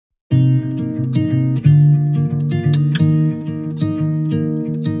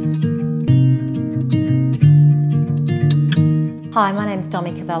Hi, my name's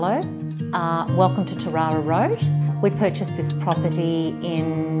Domi Cavallo. Welcome to Terrara Road. We purchased this property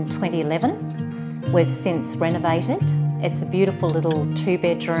in 2011. We've since renovated. It's a beautiful little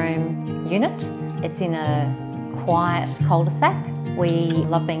 2-bedroom unit. It's in a quiet cul-de-sac. We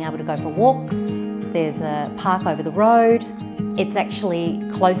love being able to go for walks. There's a park over the road. It's actually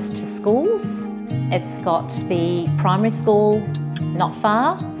close to schools. It's got the primary school not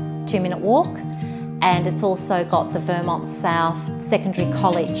far, 2-minute walk. And it's also got the Vermont South Secondary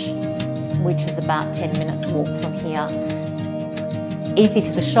College, which is about a 10-minute walk from here. Easy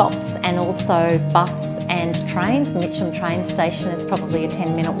to the shops and also bus and trains. Mitcham train station is probably a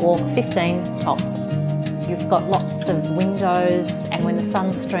 10-minute walk, 15 tops. You've got lots of windows, and when the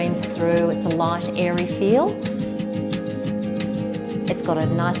sun streams through, it's a light, airy feel. It's got a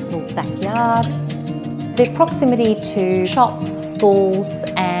nice little backyard. The proximity to shops, schools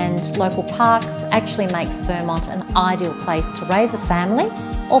and local parks actually makes Vermont an ideal place to raise a family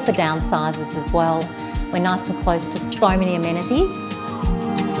or for downsizers as well. We're nice and close to so many amenities.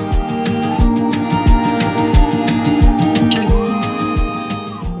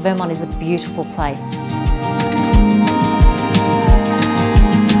 Vermont is a beautiful place.